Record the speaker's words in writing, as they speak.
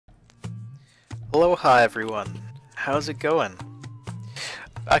Aloha everyone! How's it going?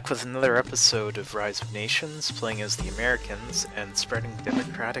 Back with another episode of Rise of Nations, playing as the Americans and spreading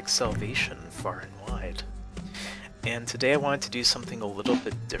democratic salvation far and wide. And today I wanted to do something a little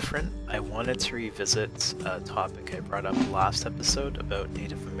bit different. I wanted to revisit a topic I brought up last episode about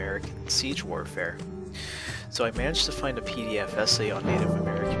Native American siege warfare. So I managed to find a PDF essay on Native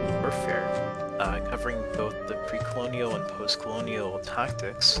American warfare, covering both the pre-colonial and post-colonial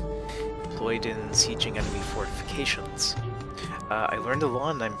tactics employed in sieging enemy fortifications. I learned a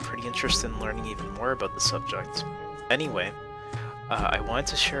lot and I'm pretty interested in learning even more about the subject. Anyway, I wanted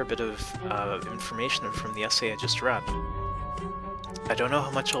to share a bit of information from the essay I just read. I don't know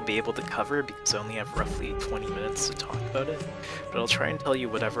how much I'll be able to cover because I only have roughly 20 minutes to talk about it, but I'll try and tell you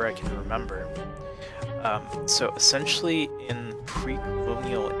whatever I can remember. So essentially, in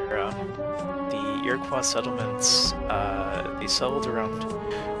pre-colonial era, the Iroquois settlements, they settled around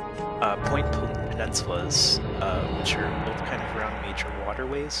point peninsulas, which are built kind of around major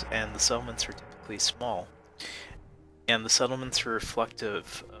waterways, and the settlements are typically small. And the settlements are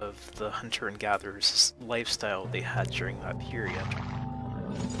reflective of the hunter and gatherer's lifestyle they had during that period.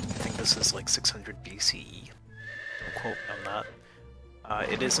 I think this is like 600 BCE. Don't quote me on that.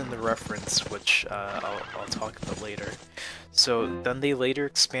 It is in the reference, which I'll talk about later. So then they later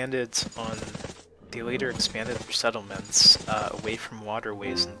expanded their settlements away from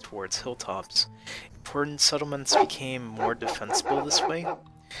waterways and towards hilltops. Important settlements became more defensible this way,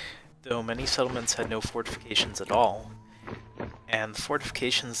 though many settlements had no fortifications at all, and the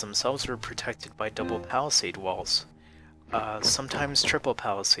fortifications themselves were protected by double palisade walls, sometimes triple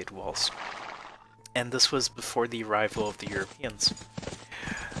palisade walls, and this was before the arrival of the Europeans.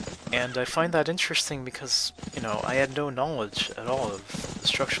 And I find that interesting because, you know, I had no knowledge at all of the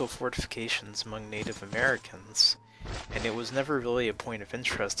structural fortifications among Native Americans, and it was never really a point of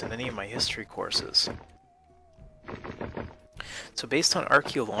interest in any of my history courses. So based on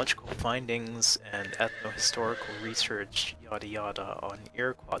archaeological findings and ethnohistorical research, yada yada, on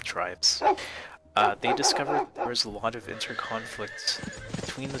Iroquois tribes, they discovered there was a lot of interconflict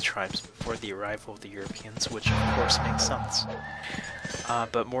between the tribes before the arrival of the Europeans, which of course makes sense.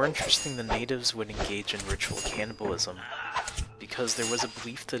 But more interesting, the natives would engage in ritual cannibalism, because there was a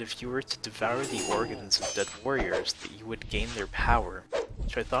belief that if you were to devour the organs of dead warriors, that you would gain their power,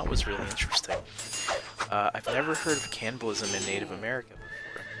 which I thought was really interesting. I've never heard of cannibalism in Native America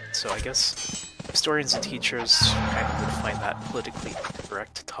before, so I guess historians and teachers kind of would find that politically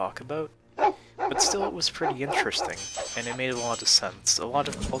correct to talk about. But still, it was pretty interesting, and it made a lot of sense. A lot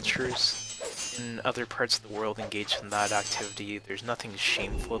of cultures in other parts of the world engage in that activity. There's nothing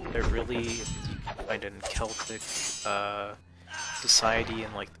shameful about it, really. You can find it in Celtic society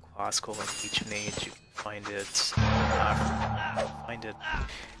and like the classical and ancient age. You can find it in Africa. You can find it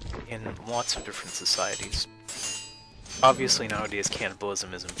in lots of different societies. Obviously nowadays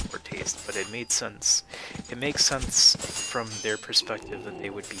cannibalism is in poor taste, but it made sense. It makes sense from their perspective that they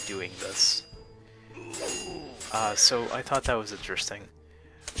would be doing this. So I thought that was interesting.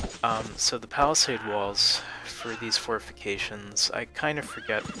 So the palisade walls for these fortifications, I kind of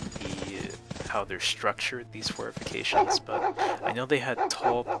forget how they're structured, these fortifications, but I know they had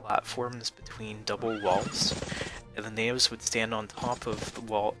tall platforms between double walls, and the natives would stand on top of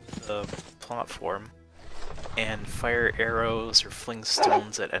the platform, and fire arrows or fling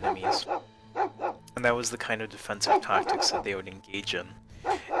stones at enemies. And that was the kind of defensive tactics that they would engage in.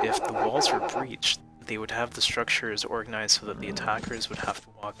 If the walls were breached, they would have the structures organized so that the attackers would have to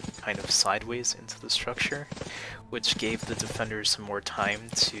walk kind of sideways into the structure, which gave the defenders some more time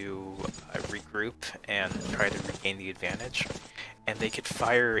to regroup and try to regain the advantage. And they could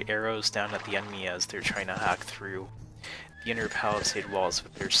fire arrows down at the enemy as they're trying to hack through the inner palisade walls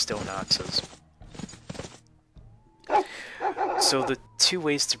with their stone axes. So the two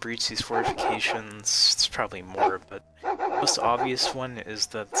ways to breach these fortifications, there's probably more, but the most obvious one is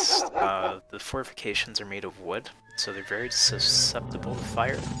that the fortifications are made of wood, so they're very susceptible to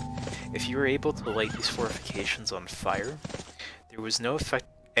fire. If you were able to light these fortifications on fire, there was no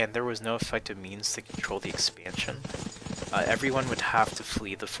effective means to control the expansion. Everyone would have to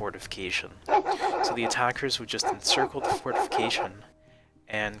flee the fortification. So the attackers would just encircle the fortification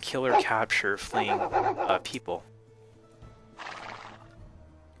and kill or capture fleeing people.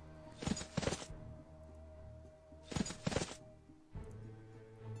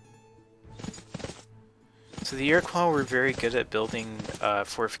 So the Iroquois were very good at building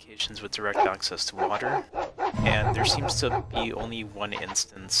fortifications with direct access to water, and there seems to be only one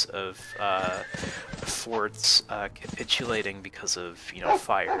instance of forts capitulating because of,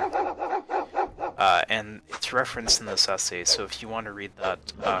 fire. And it's referenced in this essay, so if you want to read that,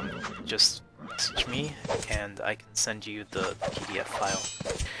 just message me, and I can send you the PDF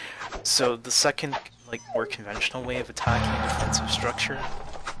file. So the second, like, more conventional way of attacking a defensive structure,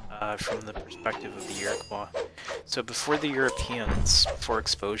 from the perspective of the Iroquois. So before the Europeans, before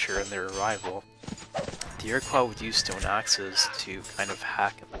exposure and their arrival, the Iroquois would use stone axes to kind of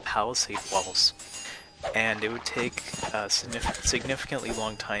hack at the palisade walls, and it would take a significantly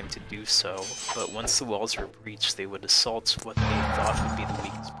long time to do so, but once the walls were breached, they would assault what they thought would be the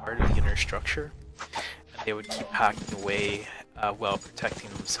weakest part of the inner structure, and they would keep hacking away while protecting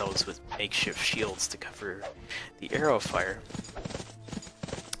themselves with makeshift shields to cover the arrow fire.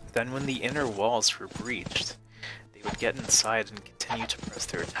 Then when the inner walls were breached, they would get inside and continue to press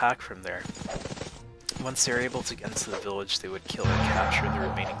their attack from there. Once they were able to get into the village, they would kill or capture the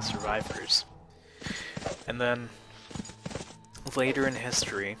remaining survivors. And then, later in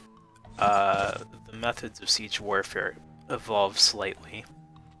history, the methods of siege warfare evolved slightly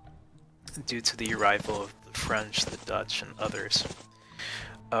due to the arrival of the French, the Dutch, and others.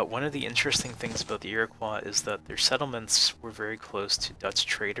 One of the interesting things about the Iroquois is that their settlements were very close to Dutch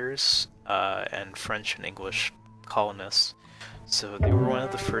traders and French and English colonists. So they were one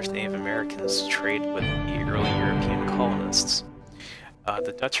of the first Native Americans to trade with the early European colonists.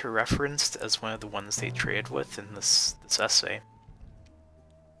 The Dutch are referenced as one of the ones they traded with in this essay.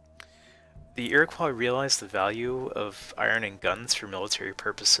 The Iroquois realized the value of iron and guns for military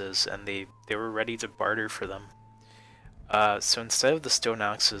purposes, and they were ready to barter for them. So instead of the stone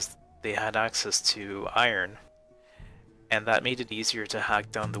axes, they had access to iron, and that made it easier to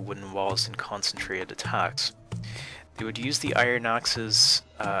hack down the wooden walls in concentrated attacks. They would use the iron axes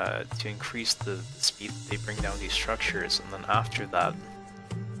to increase the speed that they bring down these structures, and then after that,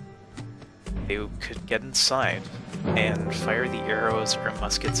 they could get inside and fire the arrows or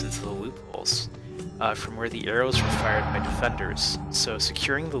muskets into the loopholes, from where the arrows were fired by defenders. So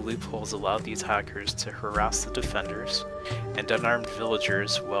securing the loopholes allowed the attackers to harass the defenders and unarmed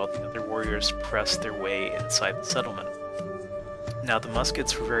villagers while the other warriors pressed their way inside the settlement. Now, the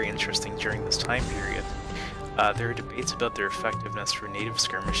muskets were very interesting during this time period. There are debates about their effectiveness for native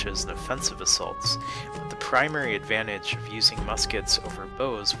skirmishes and offensive assaults, but the primary advantage of using muskets over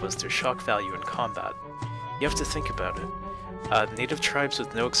bows was their shock value in combat. You have to think about it. Native tribes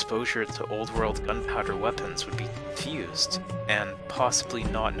with no exposure to old world gunpowder weapons would be confused, and possibly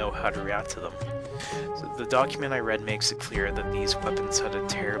not know how to react to them. So the document I read makes it clear that these weapons had a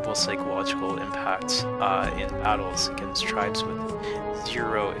terrible psychological impact in battles against tribes with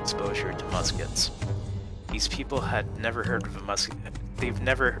zero exposure to muskets. These people had never heard of a musket. They'd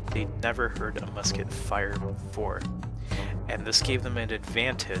never heard a musket fire before, and this gave them an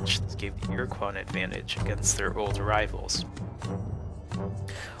advantage. This gave the Iroquois an advantage against their old rivals.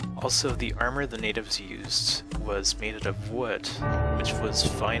 Also, the armor the natives used was made out of wood, which was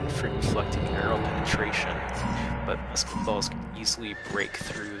fine for deflecting arrow penetration, but musket balls could easily break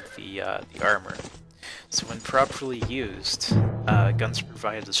through the armor. So when properly used, guns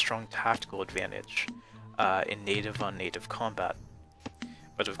provided a strong tactical advantage in native-on-native combat.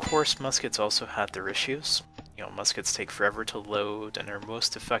 But of course, muskets also had their issues. You know, muskets take forever to load and are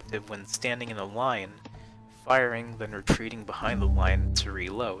most effective when standing in a line, firing, then retreating behind the line to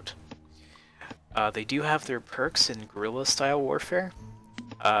reload. They do have their perks in guerrilla-style warfare,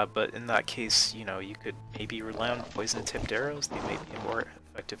 but in that case, you know, you could maybe rely on poison-tipped arrows. They may be a more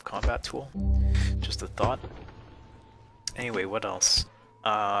effective combat tool. Just a thought. Anyway, what else?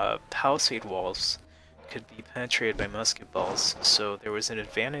 Palisade walls could be penetrated by musket balls, so there was an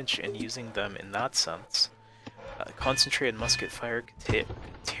advantage in using them in that sense. Concentrated musket fire could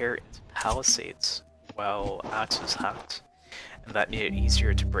tear into palisades, while axes hacked, and that made it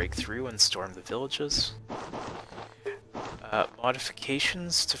easier to break through and storm the villages.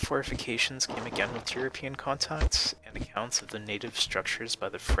 Modifications to fortifications came again with European contacts, and accounts of the native structures by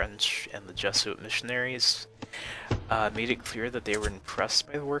the French and the Jesuit missionaries made it clear that they were impressed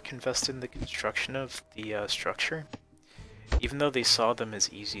by the work invested in the construction of the structure, even though they saw them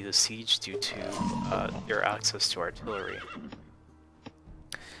as easy to siege due to their access to artillery.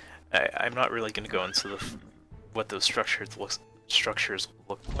 I'm not really going to go into what those structures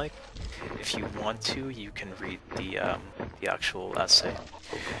look like. If you want to, you can read the actual essay.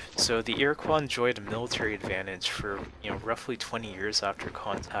 So the Iroquois enjoyed a military advantage for, you know, roughly 20 years after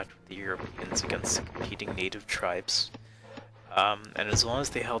contact with the Europeans against the competing native tribes. And as long as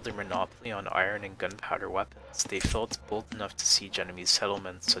they held their monopoly on iron and gunpowder weapons, they felt bold enough to siege enemy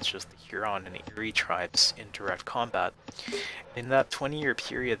settlements such as the Huron and Erie tribes in direct combat. In that 20-year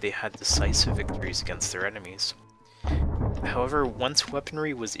period, they had decisive victories against their enemies. However, once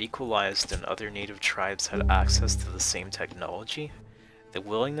weaponry was equalized and other native tribes had access to the same technology, the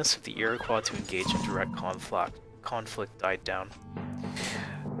willingness of the Iroquois to engage in direct conflict died down.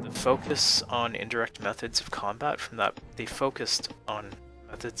 The focus on indirect methods of combat from that they focused on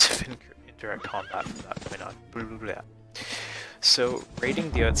methods of indirect combat from that point on. Blah, blah, blah. So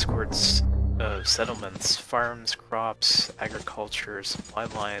raiding the outskirts of settlements, farms, crops, agriculture, supply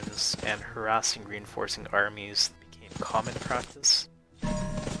lines, and harassing reinforcing armies became common practice,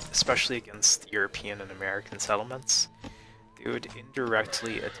 especially against European and American settlements. They would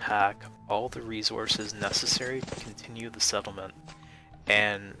indirectly attack all the resources necessary to continue the settlement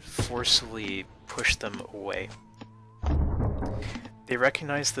and forcibly push them away. They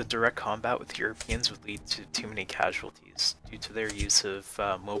recognized that direct combat with Europeans would lead to too many casualties due to their use of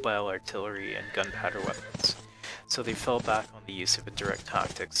mobile artillery and gunpowder weapons, so they fell back on the use of indirect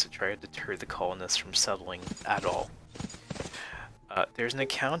tactics to try to deter the colonists from settling at all. There's an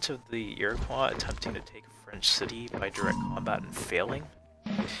account of the Iroquois attempting to take a French city by direct combat and failing,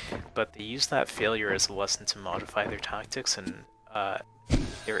 but they used that failure as a lesson to modify their tactics, and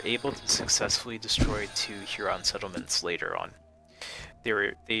they were able to successfully destroy 2 Huron settlements later on.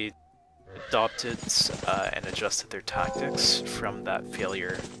 They adopted and adjusted their tactics from that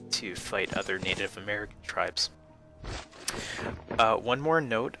failure to fight other Native American tribes. One more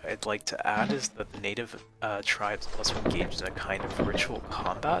note I'd like to add is that the Native tribes also engaged in a kind of ritual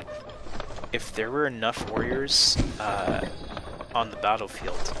combat. If there were enough warriors on the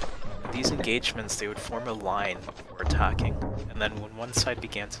battlefield, in these engagements they would form a line before attacking, and then when one side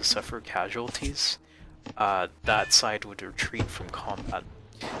began to suffer casualties, that side would retreat from combat.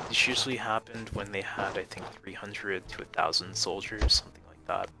 This usually happened when they had, I think, 300 to 1,000 soldiers, something like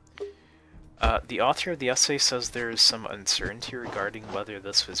that. The author of the essay says there is some uncertainty regarding whether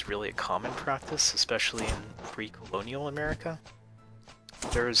this was really a common practice, especially in pre-colonial America.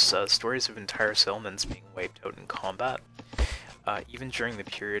 There's stories of entire settlements being wiped out in combat, even during the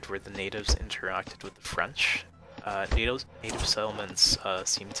period where the natives interacted with the French. Native settlements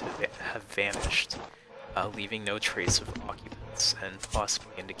seem to have vanished, leaving no trace of occupants and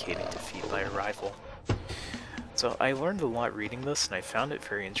possibly indicating defeat by a rival. So I learned a lot reading this, and I found it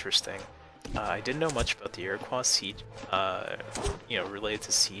very interesting. I didn't know much about the Iroquois siege, related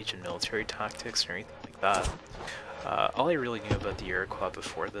to siege and military tactics or anything like that. All I really knew about the Iroquois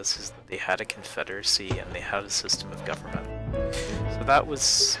before this is that they had a confederacy and they had a system of government. So that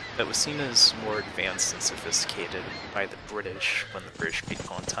was seen as more advanced and sophisticated by the British when the British made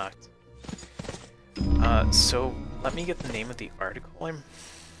contact. So let me get the name of the article,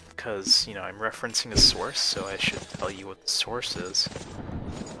 because I'm referencing a source, so I should tell you what the source is.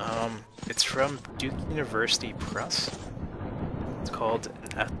 It's from Duke University Press. It's called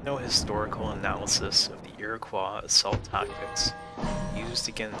An Ethnohistorical Analysis of the Iroquois Assault Tactics Used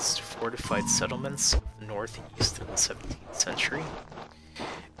Against Fortified Settlements of the Northeast in the 17th Century.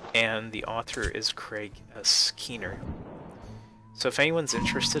 And the author is Craig S. Keener. So if anyone's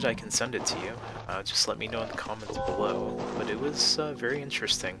interested, I can send it to you. Just let me know in the comments below. But it was very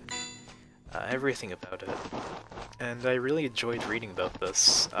interesting. Everything about it. And I really enjoyed reading about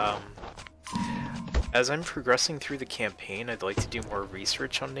this. As I'm progressing through the campaign, I'd like to do more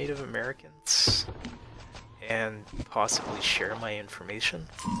research on Native Americans and possibly share my information.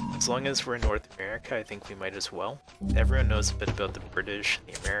 As long as we're in North America, I think we might as well. Everyone knows a bit about the British,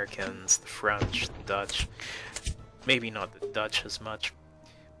 the Americans, the French, the Dutch. Maybe not the Dutch as much.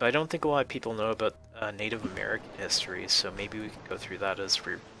 But I don't think a lot of people know about Native American history, so maybe we can go through that as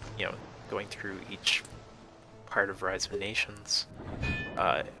we're, going through each part of Rise of Nations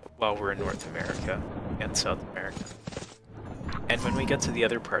while we're in North America and South America. And when we get to the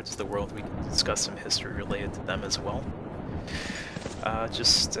other parts of the world, we can discuss some history related to them as well.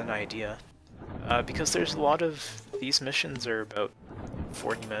 Just an idea. Because there's a lot of... These missions are about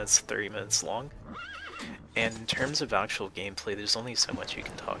 40 minutes, 30 minutes long. And in terms of actual gameplay, there's only so much you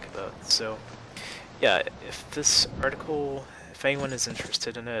can talk about. So, yeah, if anyone is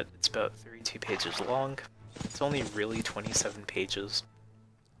interested in it, it's about 32 pages long. It's only really 27 pages.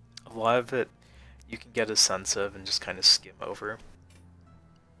 A lot of it you can get a sense of and just kind of skim over.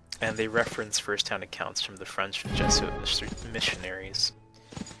 And they reference first-hand accounts from the French and Jesuit missionaries.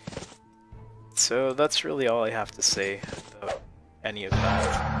 So that's really all I have to say about any of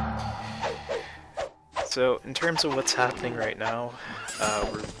that. So in terms of what's happening right now,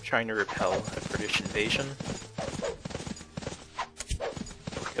 we're trying to repel a British invasion.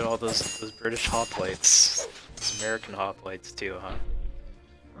 Look at all those British hoplites. Those American hoplites too, huh?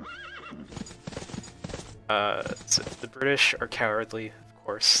 So the British are cowardly, of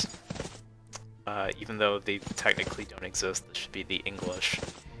course. Even though they technically don't exist, this should be the English.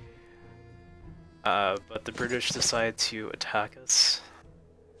 But the British decide to attack us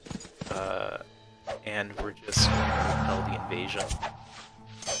and we're just going to repel the invasion.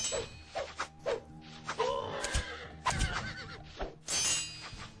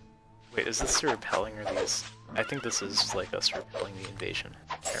 Wait, is this the repelling or these? I think this is like us repelling the invasion.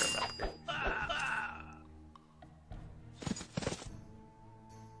 I can't remember.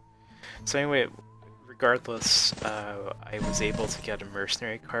 So anyway, regardless, I was able to get a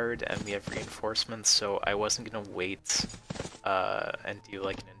mercenary card and we have reinforcements, so I wasn't gonna wait and do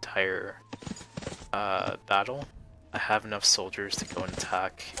like an entire battle. I have enough soldiers to go and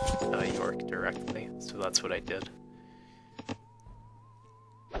attack York directly, so that's what I did.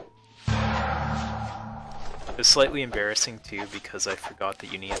 It was slightly embarrassing too because I forgot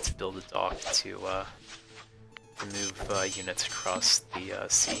that you needed to build a dock to move units across the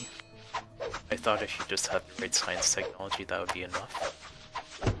sea. I thought if you just had the right science technology that would be enough.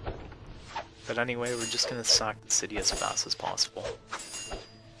 But anyway, we're just gonna sack the city as fast as possible.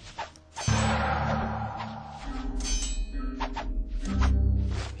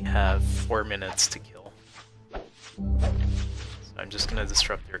 We have 4 minutes to kill. So I'm just gonna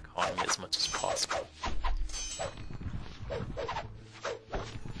disrupt their economy as much as possible.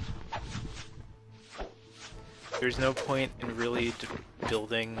 There's no point in really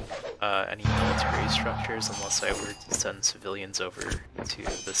building any military structures unless I were to send civilians over to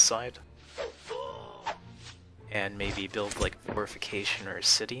this side. And maybe build like a fortification or a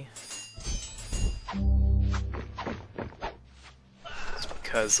city. It's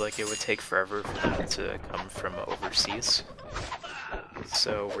because like it would take forever for them to come from overseas.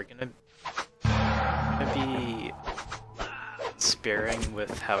 So we're gonna be sparing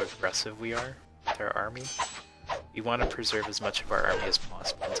with how aggressive we are with our army. We want to preserve as much of our army as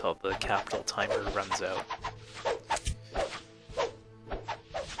possible until the capital timer runs out.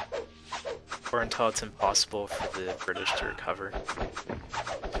 Or until it's impossible for the British to recover.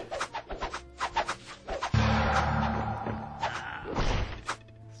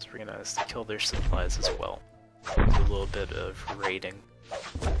 So we're gonna kill their supplies as well. Do a little bit of raiding.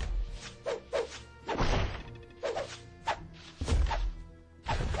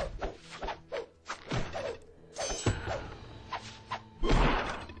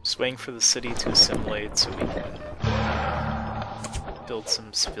 Just waiting for the city to assimilate so we can build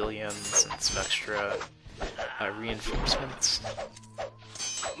some civilians and some extra reinforcements.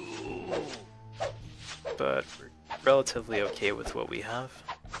 But we're relatively okay with what we have.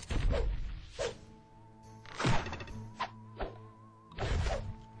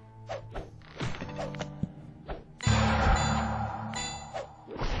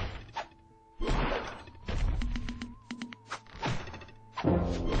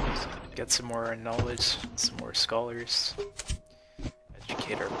 Get some more knowledge, some more scholars,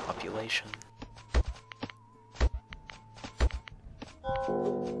 educate our population.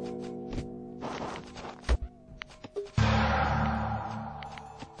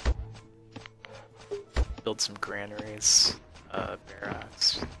 Build some granaries,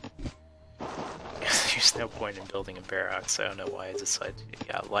 barracks. There's no point in building a barracks, I don't know why I decided to.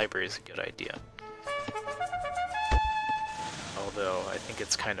 Yeah, library is a good idea. Although I think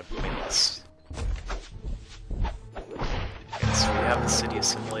it's kind of pointless. Okay, so we have the city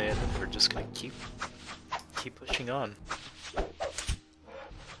assimilated and we're just gonna keep pushing on.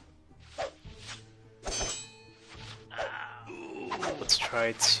 Let's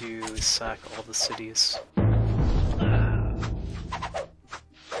try to sack all the cities.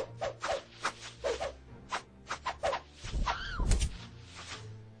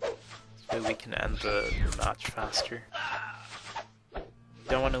 So we can end the match faster.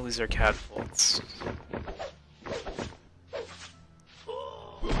 Don't want to lose our catapults.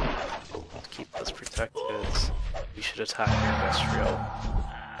 Keep those protected. We should attack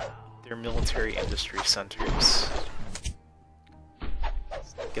their military industry centers.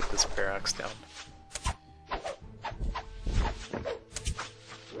 Let's get this barracks down.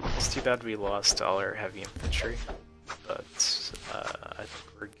 It's too bad we lost all our heavy infantry, but I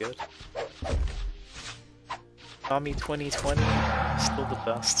think we're good. Tommy 2020, still the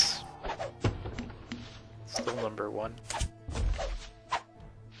best. Still #1.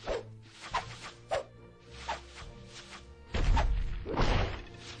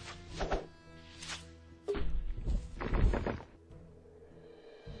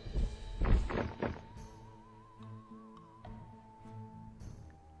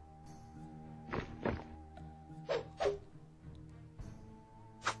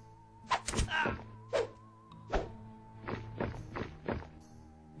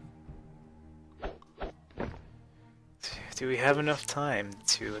 Do we have enough time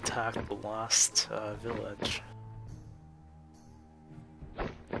to attack the last village?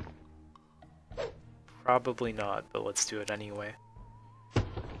 Probably not, but let's do it anyway.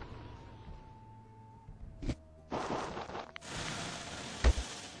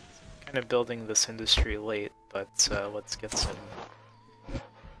 Kind of building this industry late, but let's get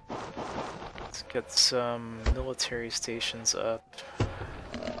some military stations up.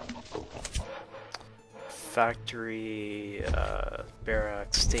 Factory,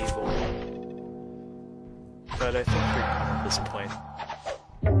 barracks, stable. But I think we're done at this point.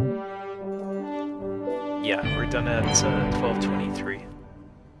 Yeah, we're done at 1223.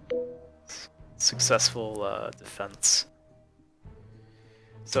 Successful defense.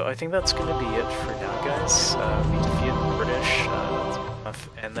 So I think that's gonna be it for now, guys. We defeated the British, that's good enough.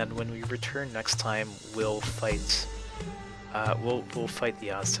 And then when we return next time, we'll fight. We'll fight the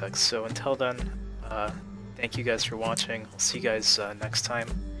Aztecs. So until then, thank you guys for watching. I'll see you guys next time,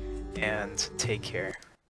 and take care.